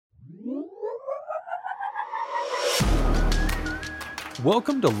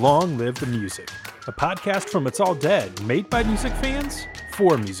Welcome to Long Live the Music, a podcast from It's All Dead, made by music fans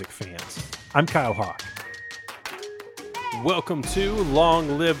for music fans. I'm Kyle Hawk. Welcome to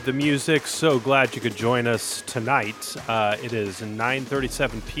Long Live the Music. So glad you could join us tonight. It is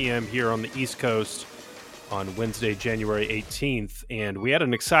 9:37 p.m. here on the East Coast on Wednesday, January 18th, and we had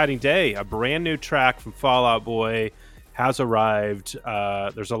an exciting day. A brand new track from Fall Out Boy has arrived.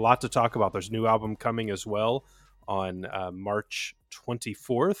 There's a lot to talk about. There's a new album coming as well on March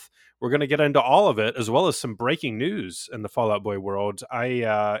 24th. We're going to get into all of it, as well as some breaking news in the Fall Out Boy world.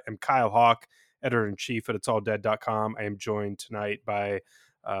 I am Kyle Hawk, editor-in-chief at itsalldead.com. I am joined tonight by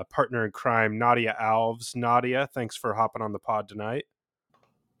partner in crime, Nadia Alves. Nadia, thanks for hopping on the pod tonight.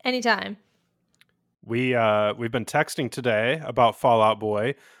 Anytime. We've been texting today about Fall Out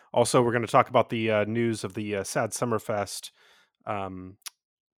Boy. Also, we're going to talk about the news of the Sad Summerfest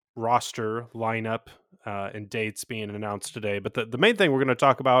roster lineup and dates being announced today. But the main thing we're going to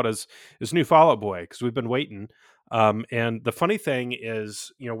talk about is new Fall Out Boy, because we've been waiting. And the funny thing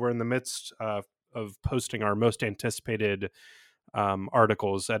is, we're in the midst of posting our most anticipated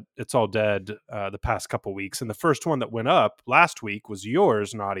articles at It's All Dead the past couple weeks. And the first one that went up last week was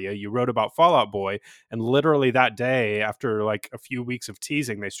yours, Nadia. You wrote about Fall Out Boy, and literally that day, after like a few weeks of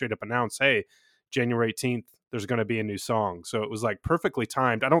teasing, they straight up announced, hey, January 18th, there's going to be a new song. So it was like perfectly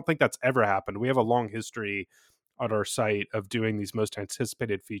timed. I don't think that's ever happened. We have a long history on our site of doing these most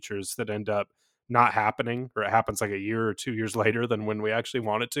anticipated features that end up not happening, or it happens like a year or 2 years later than when we actually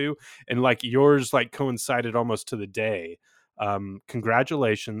want it to. And like yours like coincided almost to the day.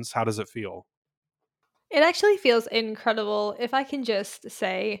 Congratulations. How does it feel? It actually feels incredible. If I can just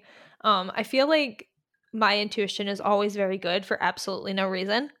say, I feel like my intuition is always very good for absolutely no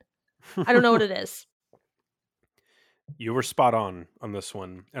reason. I don't know what it is. You were spot on this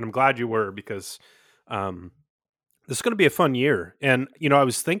one, and I'm glad you were, because this is going to be a fun year. And I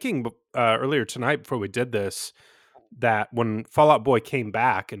was thinking earlier tonight before we did this that when Fall Out Boy came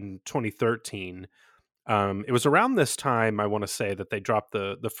back in 2013, it was around this time, I want to say, that they dropped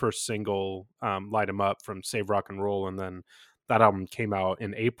the first single, Light 'Em Up, from Save Rock and Roll, and then that album came out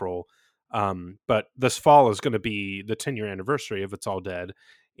in April. But this fall is going to be the 10-year anniversary of It's All Dead,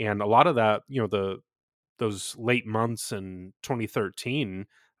 and a lot of that, those late months in 2013,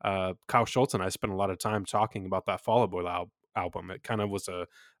 Kyle Schultz and I spent a lot of time talking about that Fall Out Boy album. It kind of was a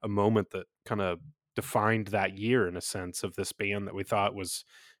moment that kind of defined that year, in a sense, of this band that we thought was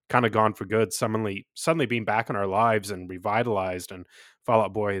kind of gone for good, suddenly being back in our lives and revitalized. And Fall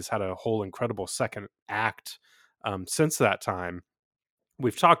Out Boy has had a whole incredible second act since that time.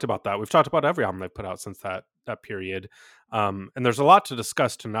 We've talked about that. We've talked about every album they've put out since that period. And there's a lot to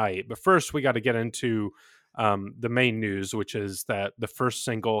discuss tonight. But first, we got to get into the main news, which is that the first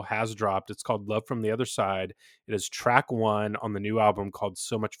single has dropped. It's called Love from the Other Side. It is track 1 on the new album called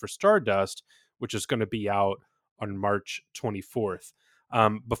So Much for Stardust, which is going to be out on March 24th.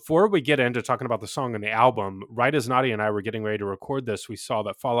 Before we get into talking about the song and the album, right as Nadia and I were getting ready to record this, we saw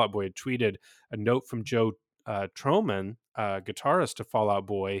that Fall Out Boy had tweeted a note from Joe Troman, guitarist of Fall Out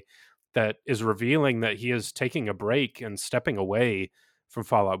Boy, that is revealing that he is taking a break and stepping away from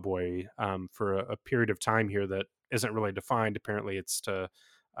Fall Out Boy for a period of time here that isn't really defined. Apparently it's to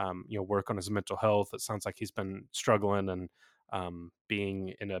work on his mental health. It sounds like he's been struggling, and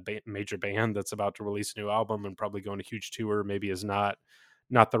being in a major band that's about to release a new album and probably going a huge tour maybe is not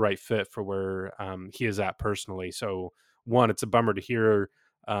the right fit for where he is at personally. So one, it's a bummer to hear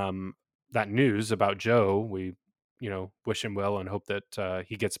that news about Joe. We wish him well and hope that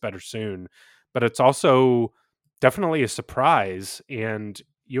he gets better soon. But it's also definitely a surprise. And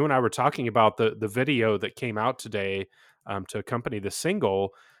you and I were talking about the video that came out today to accompany the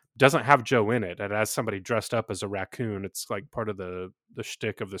single. Doesn't have Joe in it. It has somebody dressed up as a raccoon. It's like part of the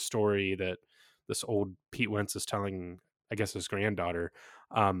shtick of the story that this old Pete Wentz is telling, I guess, his granddaughter.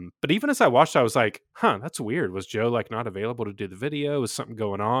 But even as I watched, I was like, that's weird. Was Joe like not available to do the video? Was something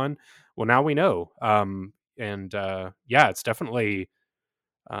going on? Well, now we know. It's definitely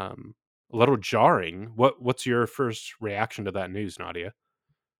a little jarring. What's your first reaction to that news, Nadia?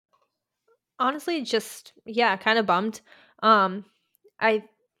 Honestly, just kind of bummed. I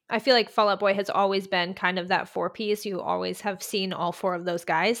I feel like Fall Out Boy has always been kind of that 4-piece. You always have seen all 4 of those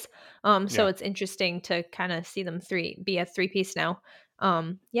guys. So Yeah. it's interesting to kind of see them be a 3-piece now.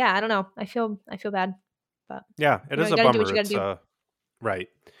 I don't know. I feel bad, but Yeah, it is you a got to do what bummer. you got to It's do. right.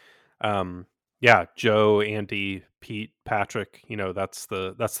 Yeah, Joe, Andy, Pete, Patrick, that's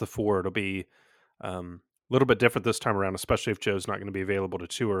the 4. It'll be a little bit different this time around, especially if Joe's not going to be available to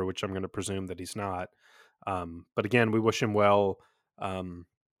tour, which I'm going to presume that he's not. But again, we wish him well.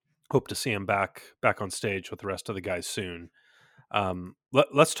 Hope to see him back on stage with the rest of the guys soon.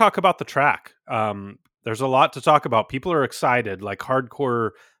 Let's talk about the track. There's a lot to talk about. People are excited, like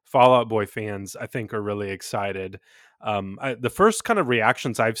hardcore Fallout Boy fans, I think, are really excited. The first kind of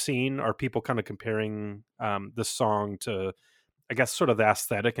reactions I've seen are people kind of comparing this song to, I guess, sort of the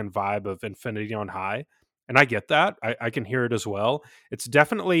aesthetic and vibe of Infinity on High. And I get that. I can hear it as well. It's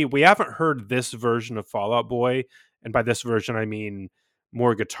definitely, we haven't heard this version of Fallout Boy. And by this version, I mean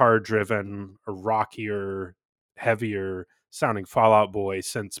more guitar driven or rockier, heavier sounding Fallout Boy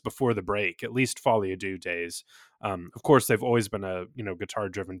since before the break, at least Folie à Deux days. Of course, they've always been a, guitar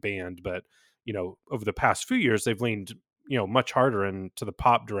driven band, but, over the past few years, they've leaned, much harder into the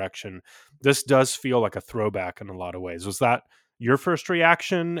pop direction. This does feel like a throwback in a lot of ways. Was that your first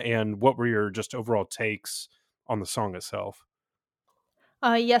reaction, and what were your just overall takes on the song itself?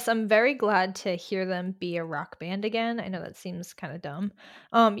 Yes, I'm very glad to hear them be a rock band again. I know that seems kind of dumb.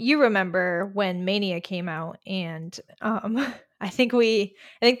 You remember when Mania came out, and I think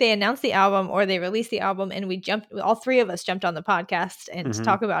they announced the album or they released the album, and all three of us jumped on the podcast and to Hmm.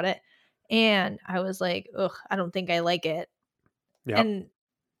 talk about it. And I was like, ugh, I don't think I like it. Yeah. And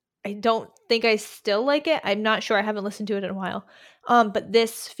I don't think I still like it. I'm not sure. I haven't listened to it in a while. But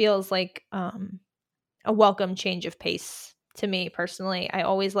this feels like a welcome change of pace to me personally. I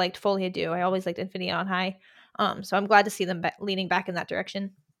always liked Folie à Deux. I always liked Infinity on High. So I'm glad to see them leaning back in that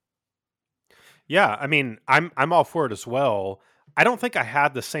direction. Yeah, I mean, I'm all for it as well. I don't think I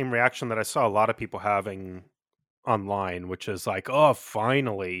had the same reaction that I saw a lot of people having online, which is like, "Oh,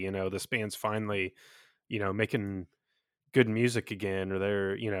 finally, this band's finally, making good music again," or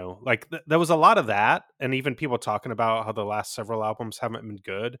they're, like there was a lot of that, and even people talking about how the last several albums haven't been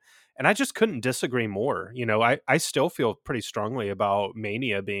good, and I just couldn't disagree more. I still feel pretty strongly about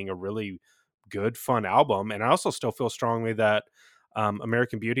Mania being a really good, fun album, and I also still feel strongly that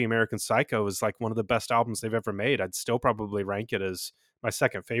American Beauty, American Psycho is like one of the best albums they've ever made. I'd still probably rank it as my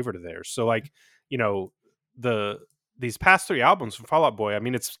second favorite of theirs. So, like, you know, the these past three albums from Fall Out Boy, I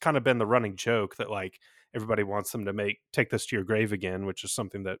mean, it's kind of been the running joke that like everybody wants them to take this to your grave again, which is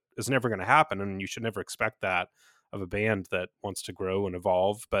something that is never going to happen, and you should never expect that of a band that wants to grow and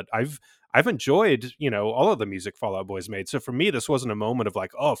evolve. But I've enjoyed, all of the music Fall Out Boy's made. So for me, this wasn't a moment of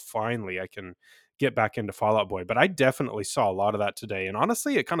like, oh, finally I can get back into Fall Out Boy. But I definitely saw a lot of that today. And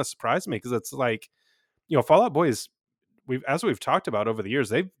honestly, it kind of surprised me because it's like, Fall Out Boy is, we've talked about over the years,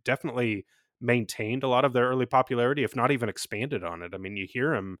 they've definitely maintained a lot of their early popularity, if not even expanded on it. I mean, you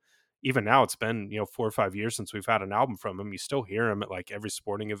hear them even now. It's been 4 or 5 years since we've had an album from them. You still hear them at like every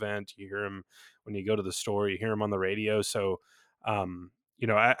sporting event. You hear them when you go to the store. You hear them on the radio. So,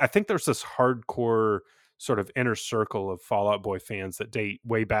 I think there's this hardcore sort of inner circle of Fall Out Boy fans that date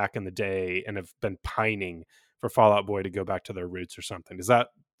way back in the day and have been pining for Fall Out Boy to go back to their roots or something. Does that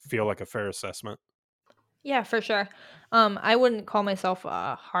feel like a fair assessment? Yeah, for sure. I wouldn't call myself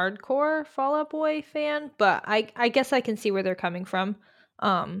a hardcore Fall Out Boy fan, but I guess I can see where they're coming from.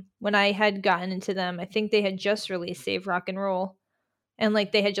 When I had gotten into them, I think they had just released Save Rock and Roll, and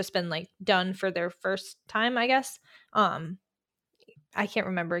like they had just been like done for their first time, I guess. Um, I can't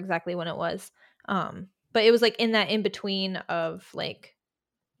remember exactly when it was. But it was like in that in between of like,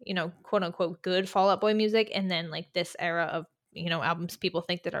 quote unquote good Fall Out Boy music and then like this era of, albums people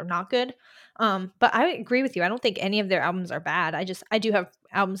think that are not good. But I agree with you. I don't think any of their albums are bad. I do have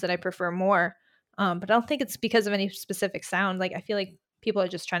albums that I prefer more. But I don't think it's because of any specific sound. Like I feel like people are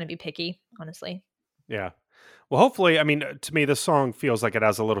just trying to be picky, honestly. Yeah. Well, hopefully, I mean, to me, this song feels like it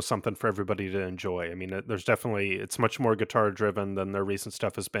has a little something for everybody to enjoy. I mean, there's definitely, it's much more guitar driven than their recent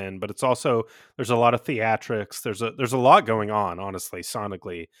stuff has been, but it's also, there's a lot of theatrics. There's a lot going on, honestly,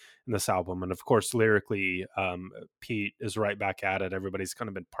 sonically in this album. And of course, lyrically, Pete is right back at it. Everybody's kind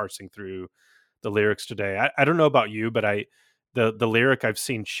of been parsing through the lyrics today. I don't know about you, but the lyric I've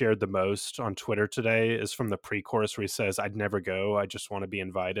seen shared the most on Twitter today is from the pre-chorus where he says, "I'd never go. I just want to be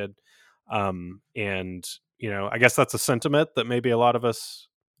invited." And I guess that's a sentiment that maybe a lot of us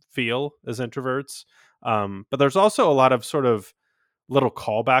feel as introverts. But there's also a lot of sort of little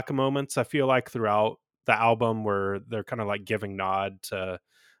callback moments I feel like throughout the album where they're kind of like giving nod to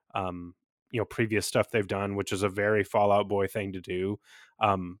um, previous stuff they've done, which is a very Fall Out Boy thing to do.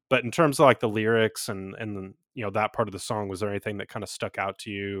 But in terms of like the lyrics and that part of the song, was there anything that kind of stuck out to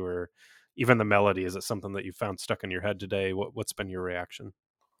you, or even the melody? Is it something that you found stuck in your head today? What's been your reaction?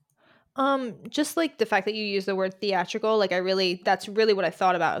 Just like the fact that you use the word theatrical, like that's really what I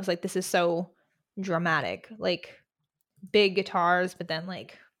thought about. I was like, this is so dramatic, like big guitars, but then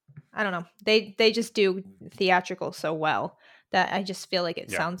like I don't know, they just do theatrical so well that I just feel like it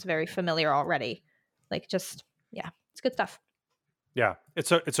Yeah. sounds very familiar already. Like just yeah, it's good stuff. Yeah,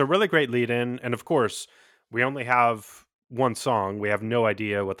 it's a really great lead in, and of course, we only have one song. We have no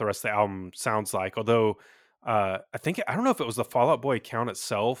idea what the rest of the album sounds like. Although I don't know if it was the Fall Out Boy account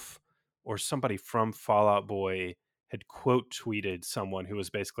itself or somebody from Fall Out Boy had quote tweeted someone who was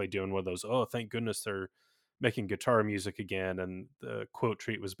basically doing one of those, oh, thank goodness they're making guitar music again. And the quote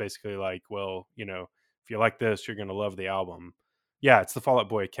tweet was basically like, well, if you like this, you're gonna love the album. Yeah, it's the Fall Out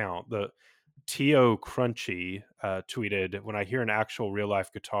Boy account. The T.O. Crunchy tweeted, when I hear an actual real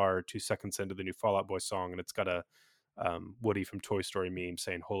life guitar 2 seconds into the new Fall Out Boy song, and it's got a Woody from Toy Story meme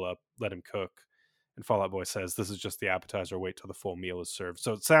saying, hold up, let him cook. And Fall Out Boy says, this is just the appetizer, wait till the full meal is served.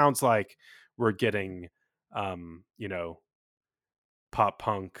 So it sounds like we're getting, you know, pop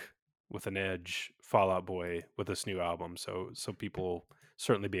punk with an edge Fall Out Boy with this new album. So people will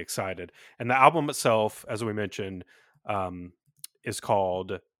certainly be excited. And the album itself, as we mentioned, is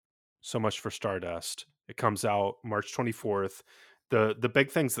called So Much for Stardust. It comes out March 24th. The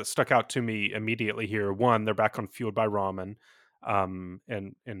big things that stuck out to me immediately here: one, they're back on Fueled by Ramen,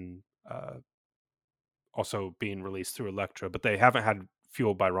 and also being released through Elektra, but they haven't had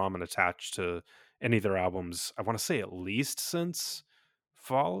Fueled by Ramen attached to any of their albums. I want to say at least since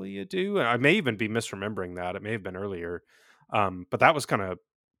Folie à Deux. And I may even be misremembering that. It may have been earlier, but that was kind of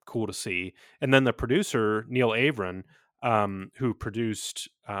cool to see. And then the producer Neil Avron, who produced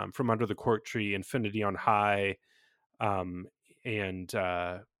From Under the Cork Tree, Infinity on High, and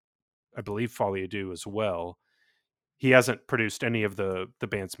I believe Folie à Deux as well. He hasn't produced any of the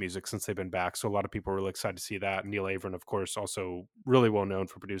band's music since they've been back, so a lot of people are really excited to see that. Neil Avron, of course, also really well known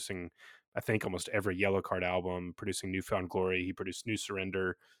for producing, I think, almost every Yellow Card album, producing New Found Glory. He produced New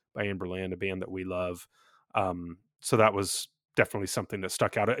Surrender by Anberlin, a band that we love. So that was definitely something that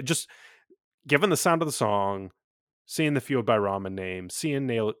stuck out. It just given the sound of the song, seeing the Fueled by Ramen name, seeing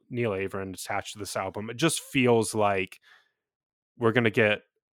Neil Avron attached to this album, it just feels like we're going to get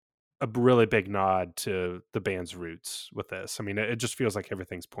a really big nod to the band's roots with this. I mean, it just feels like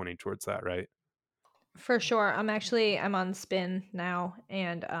everything's pointing towards that, right? For sure. I'm on Spin now,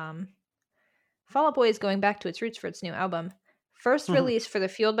 and Fall Out Boy is going back to its roots for its new album. First release for the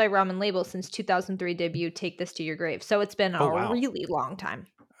Fueled by Ramen label since 2003 debut, Take This to Your Grave. So it's been Oh, a wow. really long time.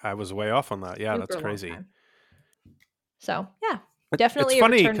 I was way off on that. Yeah, that's Super long crazy. time. So, yeah, It's definitely a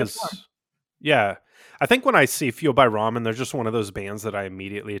funny return to form. because, yeah, I think when I see Fueled by Ramen, they're just one of those bands that I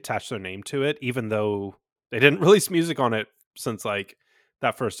immediately attach their name to it, even though they didn't release music on it since like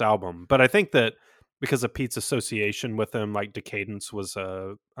that first album. But I think that because of Pete's association with them, like Decadence was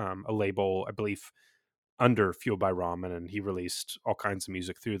a label, I believe, under Fueled by Ramen, and he released all kinds of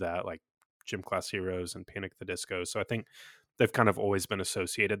music through that, like Gym Class Heroes and Panic at the Disco. So I think they've kind of always been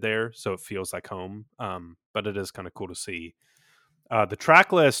associated there, so it feels like home. But it is kind of cool to see. The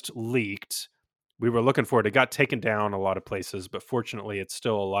track list leaked. We were looking for it. It got taken down a lot of places, but fortunately, it's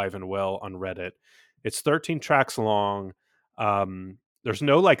still alive and well on Reddit. It's 13 tracks long. There's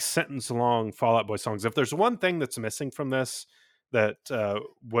no like sentence long Fall Out Boy songs. If there's one thing that's missing from this that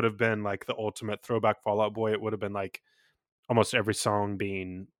would have been like the ultimate throwback Fall Out Boy, it would have been like almost every song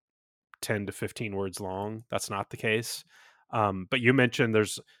being 10 to 15 words long. That's not the case. But you mentioned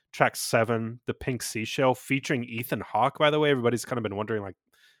there's track 7, The Pink Seashell, featuring Ethan Hawke, by the way. Everybody's kind of been wondering like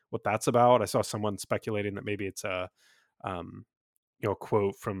what that's about. I saw someone speculating that maybe it's a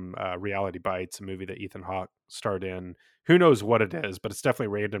quote from Reality Bites, a movie that Ethan Hawke starred in. Who knows what it is, but it's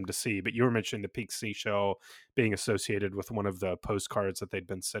definitely random to see. But you were mentioning the Pink Seashell being associated with one of the postcards that they'd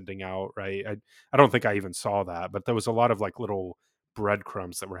been sending out, right? I don't think I even saw that, but there was a lot of like little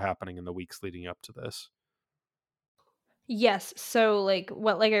breadcrumbs that were happening in the weeks leading up to this. Yes. So like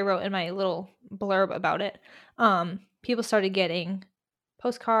I wrote in my little blurb about it, people started getting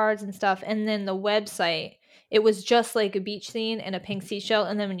postcards and stuff, and then the website, it was just like a beach scene and a pink seashell,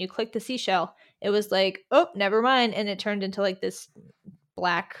 and then when you click the seashell, it was like, oh, never mind, and it turned into like this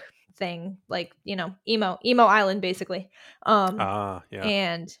black thing, like, emo island basically. Yeah.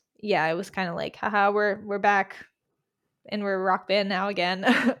 And yeah, it was kind of like, haha, we're back and we're a rock band now again.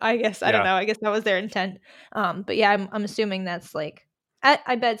 I guess, I don't Yeah. know. I guess that was their intent. But yeah, I'm assuming that's like,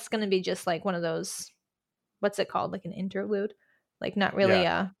 I bet it's gonna be just like one of those, what's it called? Like an interlude. Like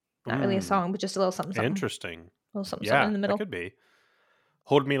Yeah. not really a song, but just a little something something. Interesting. A little something something Yeah, in the that middle. could be.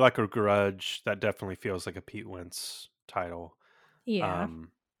 Hold Me Like a Grudge. That definitely feels like a Pete Wentz title. Yeah.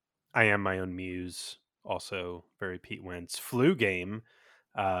 Um, I Am My Own Muse. Also very Pete Wentz. Flu Game.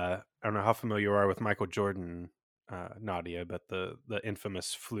 I don't know how familiar you are with Michael Jordan, Nadia, but the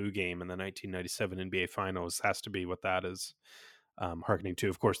infamous Flu Game in the 1997 NBA Finals has to be what that is harkening to.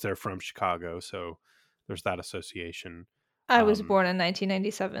 Of course, they're from Chicago, so there's that association. I was Um, born in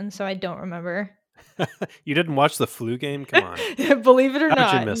 1997, so I don't remember. you didn't watch the Flu Game? Come on. Believe it or How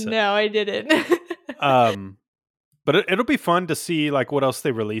did you not, miss it? no, I didn't. But But it'll be fun to see like what else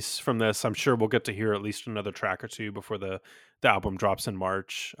they release from this. I'm sure we'll get to hear at least another track or two before the album drops in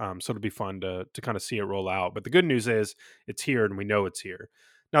March. So it'll be fun to kind of see it roll out. But the good news is it's here and we know it's here.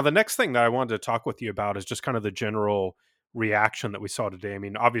 Now the next thing that I wanted to talk with you about is just kind of the general reaction that we saw today. I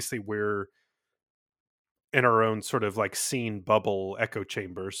mean, obviously we're in our own sort of like scene bubble echo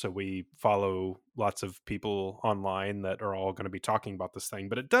chamber. So we follow lots of people online that are all going to be talking about this thing.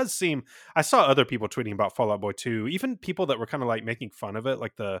 But it does seem I saw other people tweeting about Fall Out Boy too, even people that were kind of like making fun of it,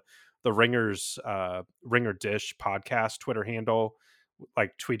 like the Ringer Dish podcast Twitter handle,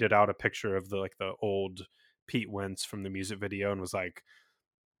 like tweeted out a picture of the old Pete Wentz from the music video and was like,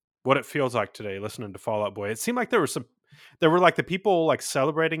 what it feels like today listening to Fall Out Boy. It seemed like there were like the people like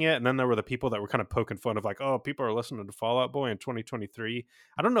celebrating it, and then there were the people that were kind of poking fun of like, oh, people are listening to Fall Out Boy in 2023.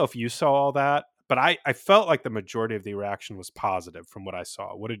 I don't know if you saw all that, but I felt like the majority of the reaction was positive from what I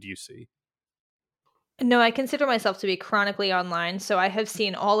saw. What did you see? No, I consider myself to be chronically online, so I have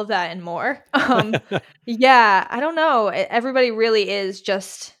seen all of that and more. Yeah, I don't know. Everybody really is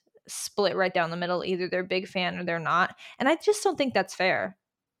just split right down the middle. Either they're a big fan or they're not. And I just don't think that's fair.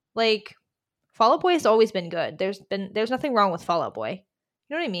 Like, Fall Out Boy has always been good. There's nothing wrong with Fall Out Boy.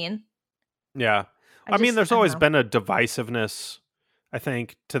 You know what I mean? Yeah. I I mean, just there's I don't always know. been a divisiveness, I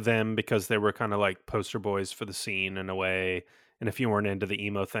think, to them because they were kind of like poster boys for the scene in a way. And if you weren't into the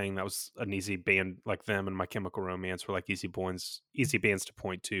emo thing, that was an easy band like them and My Chemical Romance were like easy bands to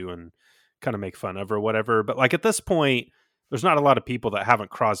point to and kind of make fun of or whatever. But like at this point, there's not a lot of people that haven't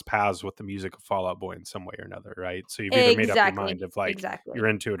crossed paths with the music of Fall Out Boy in some way or another, right? So you've either made up your Exactly. mind of like you're Exactly.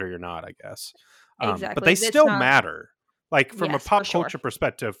 into it or you're not, I guess. But Exactly. they It's still not. matter like from a Yes, for pop sure. culture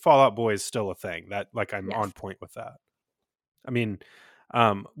perspective, Fall Out Boy is still a thing that like I'm on Yes. point with that. I mean,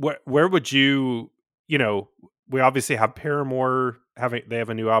 where would you, you know, we obviously have Paramore having they have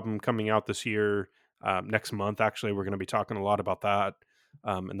a new album coming out this year, next month. Actually, we're going to be talking a lot about that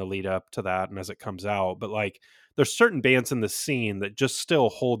in the lead up to that and as it comes out. But like, there's certain bands in the scene that just still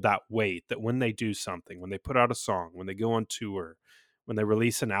hold that weight. That when they do something, when they put out a song, when they go on tour, when they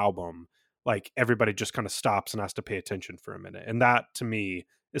release an album, like everybody just kind of stops and has to pay attention for a minute. And that to me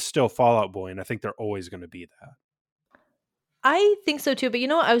is still Fall Out Boy, and I think they're always going to be that. I think so too, but you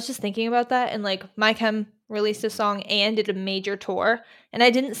know what? I was just thinking about that and like My Chem released a song and did a major tour, and I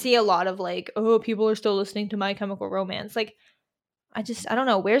didn't see a lot of like, oh, people are still listening to My Chemical Romance. Like, I don't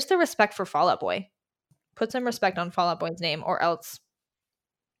know. Where's the respect for Fall Out Boy? Put some respect on Fall Out Boy's name, or else.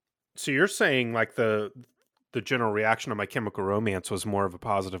 So you're saying like the general reaction on My Chemical Romance was more of a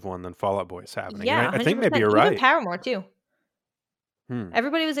positive one than Fall Out Boy is happening, and Yeah, I think maybe 100%. you're Even right. Paramore too. Hmm.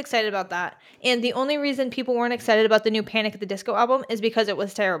 Everybody was excited about that. And the only reason people weren't excited about the new Panic at the Disco album is because it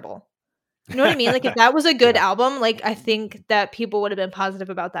was terrible. You know what I mean? Like if that was a good Yeah. album, like I think that people would have been positive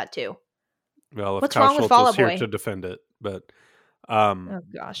about that too. Well, if What's Kyle wrong with Schultz Fall was Out here Boy? to defend it, but um, Oh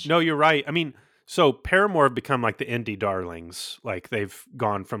gosh. no, you're right. I mean, so Paramore have become like the indie darlings. Like they've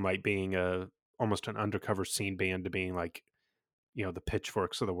gone from like being a almost an undercover scene band to being like the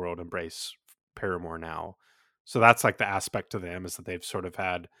pitchforks of the world embrace Paramore now. So that's like the aspect to them is that they've sort of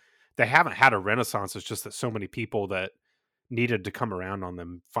had they haven't had a renaissance. It's just that so many people that needed to come around on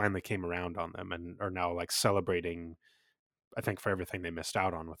them finally came around on them and are now like celebrating, I think, for everything they missed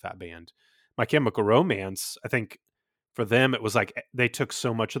out on with that band. My Chemical Romance, I think for them it was like they took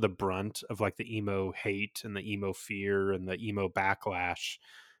so much of the brunt of like the emo hate and the emo fear and the emo backlash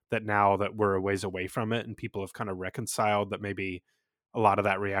that now that we're a ways away from it and people have kind of reconciled that maybe a lot of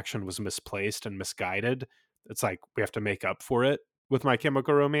that reaction was misplaced and misguided. It's like we have to make up for it with My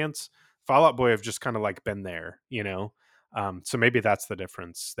Chemical Romance. Fall Out Boy have just kind of like been there. So maybe that's the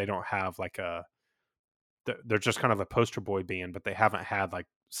difference. They don't have like they're just kind of a poster boy band, but they haven't had like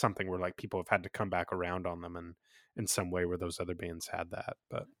something where like people have had to come back around on them and in some way where those other bands had that.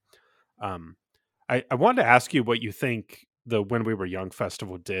 But um I wanted to ask you what you think the When We Were Young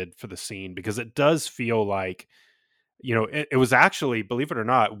festival did for the scene because it does feel like it was actually, believe it or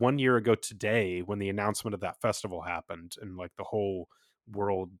not, 1 year ago today when the announcement of that festival happened and like the whole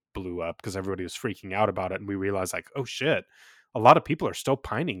world blew up because everybody was freaking out about it. And we realized like, oh shit, a lot of people are still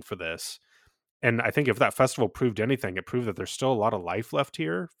pining for this. And I think if that festival proved anything, it proved that there's still a lot of life left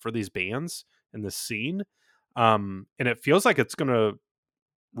here for these bands in this scene. And it feels like it's going to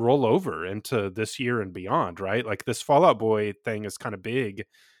roll over into this year and beyond, right? Like this Fall Out Boy thing is kind of big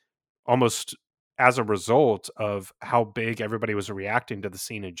almost as a result of how big everybody was reacting to the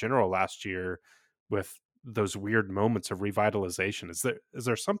scene in general last year with those weird moments of revitalization. Is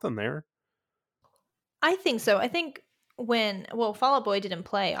there something there? I think so. I think Fall Out Boy didn't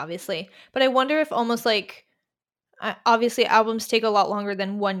play, obviously, but I wonder if almost like Obviously, albums take a lot longer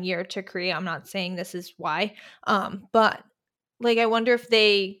than 1 year to create. I'm not saying this is why, but like I wonder if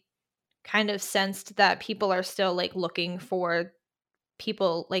they kind of sensed that people are still like looking for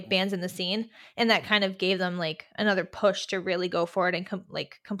people like bands in the scene, and that kind of gave them like another push to really go for it and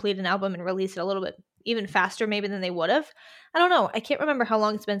complete an album and release it a little bit even faster maybe than they would have. I don't know. I can't remember how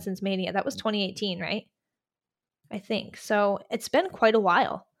long it's been since Mania. That was 2018, right? I think. So it's been quite a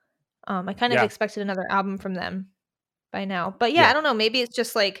while. I kind of Yeah, expected another album from them by now. But yeah, I yeah. don't know. Maybe it's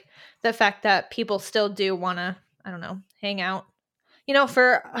just like the fact that people still do want to, I don't know, hang out.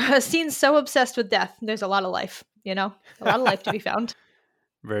 For a scene so obsessed with death, there's a lot of life, a lot of life to be found.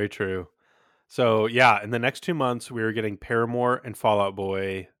 Very true. So yeah, in the next 2 months, we are getting Paramore and Fall Out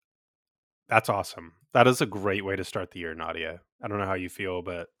Boy. That's awesome. That is a great way to start the year, Nadia. I don't know how you feel,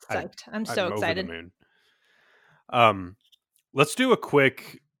 but Psyched. I'm so I'm over the excited. moon. Um, let's do a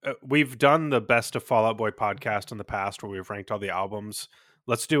quick. We've done the best of Fall Out Boy podcast in the past, where we've ranked all the albums.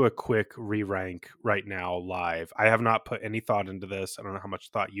 Let's do a quick re-rank right now live. I have not put any thought into this. I don't know how much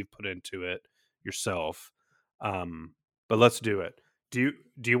thought you've put into it yourself, but let's do it. Do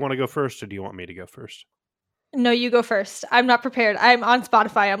you want to go first, or do you want me to go first? No, you go first. I'm not prepared. I'm on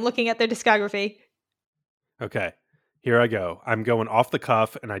Spotify. I'm looking at their discography. Okay, here I go. I'm going off the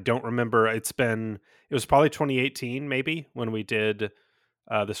cuff, and I don't remember. It was probably 2018, maybe, when we did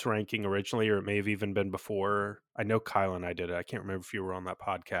this ranking originally, or it may have even been before. I know Kyle and I did it. I can't remember if you were on that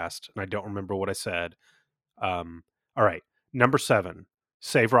podcast, and I don't remember what I said. All right, number 7,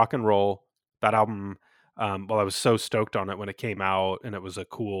 Save Rock and Roll. That album. Well, I was so stoked on it when it came out, and it was a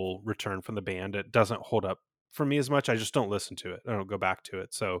cool return from the band. It doesn't hold up for me as much. I just don't listen to it. I don't go back to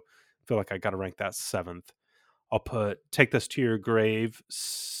it. So I feel like I got to rank that 7th. I'll put Take This to Your Grave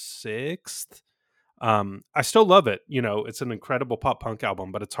 6th. I still love it. It's an incredible pop punk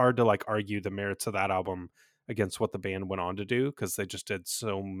album, but it's hard to like argue the merits of that album against what the band went on to do, because they just did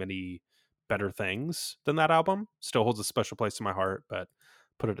so many better things than that album. Still holds a special place in my heart, but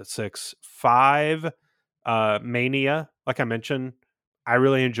put it at 6. 5, Mania. Like I mentioned, I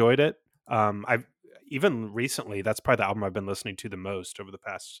really enjoyed it. I've even recently, that's probably the album I've been listening to the most over the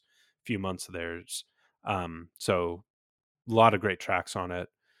past few months of theirs. So a lot of great tracks on it.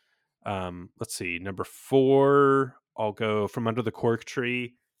 Let's see, number 4, I'll go From Under the Cork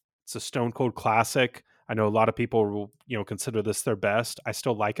Tree. It's a Stone Cold classic. I know a lot of people will, consider this their best. I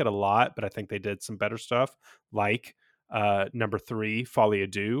still like it a lot, but I think they did some better stuff, like number 3, Folie à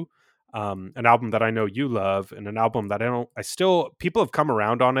Deux, an album that I know you love, and an album that people have come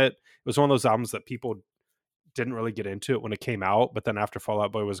around on it. It was one of those albums that people didn't really get into it when it came out, but then after Fall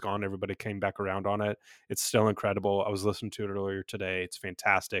Out Boy was gone, everybody came back around on it. It's still incredible. I was listening to it earlier today. It's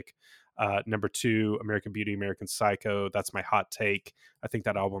fantastic. Number 2, American Beauty, American Psycho. That's my hot take. I think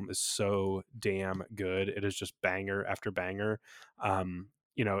that album is so damn good. It is just banger after banger.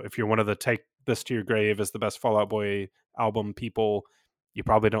 If you're one of the Take This to Your Grave as the best Fall Out Boy album people, you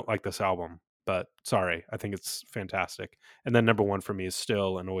probably don't like this album. But sorry, I think it's fantastic. And then number 1 for me is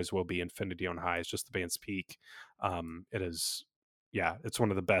still and always will be Infinity on High. It's just the band's peak. It is, yeah, it's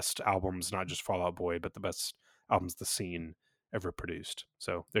one of the best albums, not just Fall Out Boy, but the best albums the scene ever produced.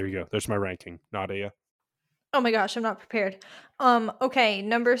 So there you go. There's my ranking. Nadia. Oh my gosh, I'm not prepared. Okay,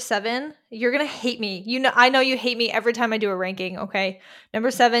 number 7. You're gonna hate me. I know you hate me every time I do a ranking. Okay, number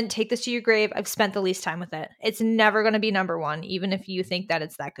 7. Take This to Your Grave. I've spent the least time with it. It's never gonna be number 1, even if you think that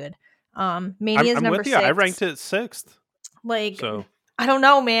it's that good. Mania is I'm number with you. I 6. ranked it 6th. Like, So I don't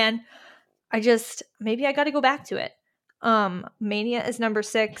know, man. Maybe I got to go back to it. Mania is number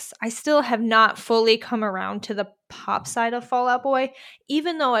 6. I still have not fully come around to the pop side of Fall Out Boy,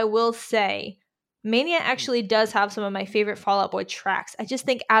 even though I will say Mania actually does have some of my favorite Fall Out Boy tracks. I just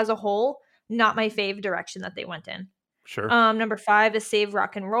think as a whole, not my fave direction that they went in. sure. Number 5 is Save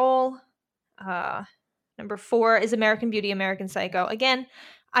Rock and Roll. Uh, Number 4 is American Beauty, American Psycho. Again,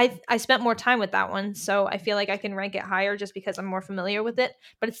 I spent more time with that one, so I feel like I can rank it higher just because I'm more familiar with it,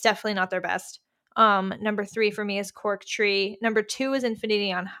 but it's definitely not their best. Number 3 for me is Cork Tree. Number 2 is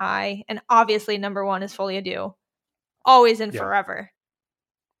Infinity on High, and obviously number 1 is Folie à Deux. Always and Yeah. forever.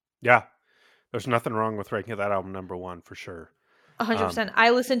 Yeah. There's nothing wrong with ranking that album number 1 for sure. 100%.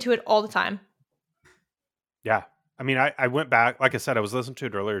 I listen to it all the time. Yeah. I mean, I went back, like I said, I was listening to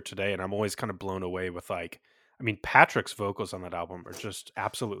it earlier today, and I'm always kind of blown away with Patrick's vocals on that album are just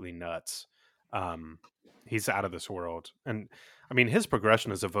absolutely nuts. He's out of this world. And I mean, his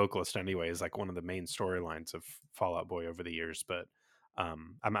progression as a vocalist anyway is like one of the main storylines of Fall Out Boy over the years, but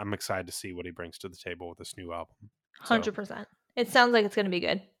I'm excited to see what he brings to the table with this new album. 100%. It sounds like it's going to be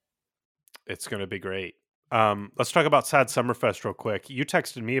good. It's going to be great. Let's talk about Sad Summerfest real quick. You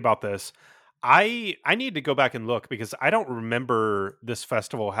texted me about this. I need to go back and look because I don't remember this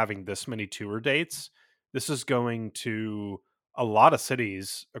festival having this many tour dates. This is going to a lot of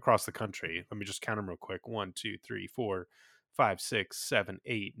cities across the country. Let me just count them real quick. 1, 2, 3, 4, 5, 6, 7,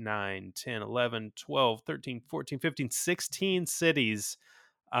 8, 9, 10, 11, 12, 13, 14, 15, 16 cities.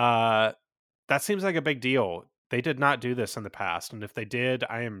 Uh, that seems like a big deal. They did not do this in the past. And if they did,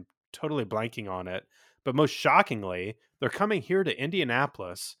 I am totally blanking on it. But most shockingly, they're coming here to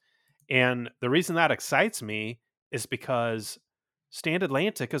Indianapolis. And the reason that excites me is because Stand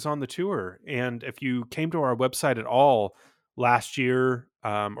Atlantic is on the tour. And if you came to our website at all last year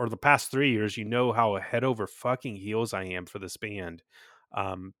or the past 3 years, you know how head over fucking heels I am for this band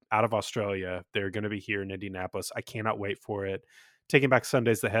out of Australia. They're going to be here in Indianapolis. I cannot wait for it. Taking Back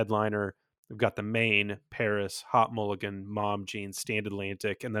Sunday's the headliner. We've got the Maine, Paris, Hot Mulligan, Mom Jeans, Stand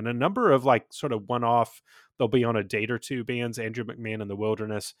Atlantic, and then a number of like sort of one-off. They'll be on a date or two bands: Andrew McMahon and the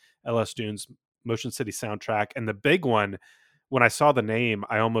Wilderness, LS Dunes, Motion City Soundtrack, and the big one. When I saw the name,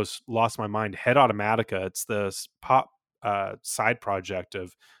 I almost lost my mind. Head Automatica. It's the pop side project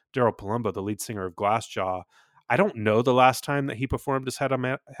of Daryl Palumbo, the lead singer of Glassjaw. I don't know the last time that he performed as Head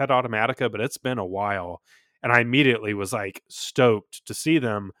Automatica, but it's been a while. And I immediately was like stoked to see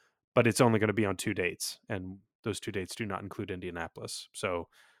them, but it's only going to be on 2 dates. And those 2 dates do not include Indianapolis. So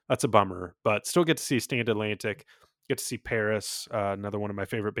that's a bummer, but still get to see Stand Atlantic, get to see Paris, another one of my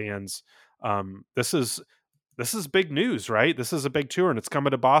favorite bands. This is big news, right? This is a big tour and it's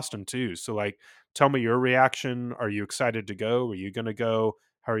coming to Boston too. So like, tell me your reaction. Are you excited to go? Are you going to go?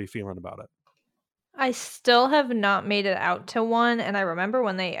 How are you feeling about it? I still have not made it out to one, and I remember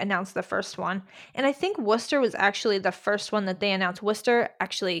when they announced the first one, and I think Worcester was actually the first one that they announced. Worcester,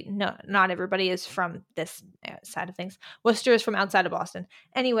 actually, no, not everybody is from this side of things. Worcester is from outside of Boston.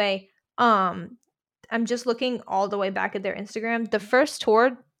 Anyway, I'm just looking all the way back at their Instagram. The first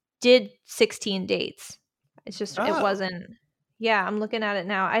tour did 16 dates. It's just it wasn't. Yeah, I'm looking at it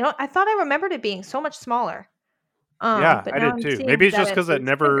now. I thought I remembered it being so much smaller. Yeah, But I now did I'm too. seeing Maybe it's that just because it it's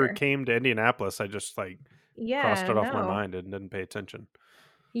never bigger. came to Indianapolis. I just like crossed Yeah, it off my no. mind and didn't pay attention.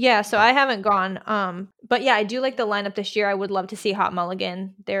 Yeah, so Yeah. I haven't gone. But yeah, I do like the lineup this year. I would love to see Hot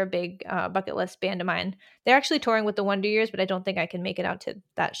Mulligan. They're a big bucket list band of mine. They're actually touring with the Wonder Years, but I don't think I can make it out to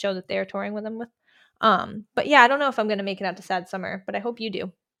that show that they're touring with them with. But yeah, I don't know if I'm gonna make it out to Sad Summer, but I hope you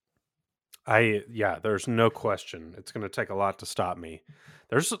do. There's no question. It's going to take a lot to stop me.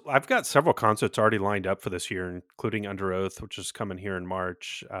 I've got several concerts already lined up for this year, including Under Oath, which is coming here in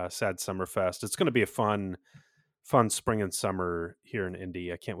March. Sad Summer Fest. It's going to be a fun spring and summer here in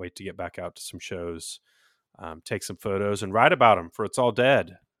Indy. I can't wait to get back out to some shows, take some photos, and write about them for It's All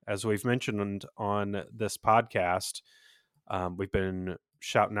Dead. As we've mentioned on this podcast, we've been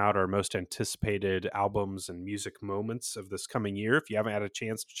shouting out our most anticipated albums and music moments of this coming year. If you haven't had a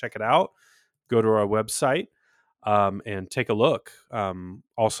chance to check it out, go to our website and take a look.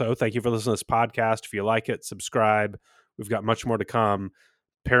 Also, thank you for listening to this podcast. If you like it, subscribe. We've got much more to come.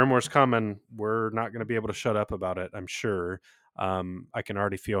 Paramore's coming. We're not going to be able to shut up about it, I'm sure. I can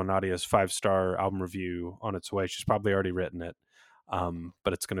already feel Nadia's 5-star album review on its way. She's probably already written it,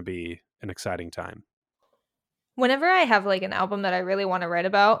 but it's going to be an exciting time. Whenever I have like an album that I really want to write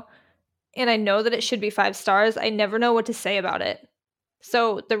about, and I know that it should be 5 stars, I never know what to say about it.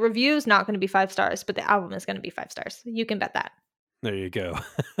 So the review is not going to be 5 stars, but the album is going to be 5 stars. You can bet that. There you go.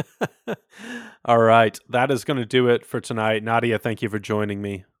 All right. That is going to do it for tonight. Nadia, thank you for joining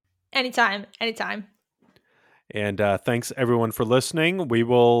me. Anytime, anytime. And thanks everyone for listening. We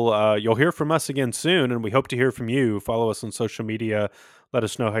will, you'll hear from us again soon, and we hope to hear from you. Follow us on social media. Let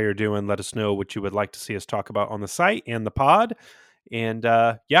us know how you're doing. Let us know what you would like to see us talk about on the site and the pod. And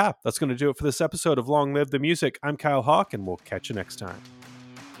that's going to do it for this episode of Long Live the Music. I'm Kyle Hawk, and we'll catch you next time.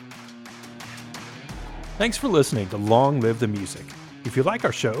 Thanks for listening to Long Live the Music. If you like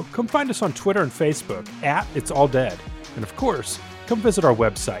our show, come find us on Twitter and Facebook @It's All Dead. And of course, come visit our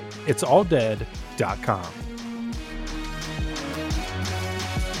website, itsalldead.com.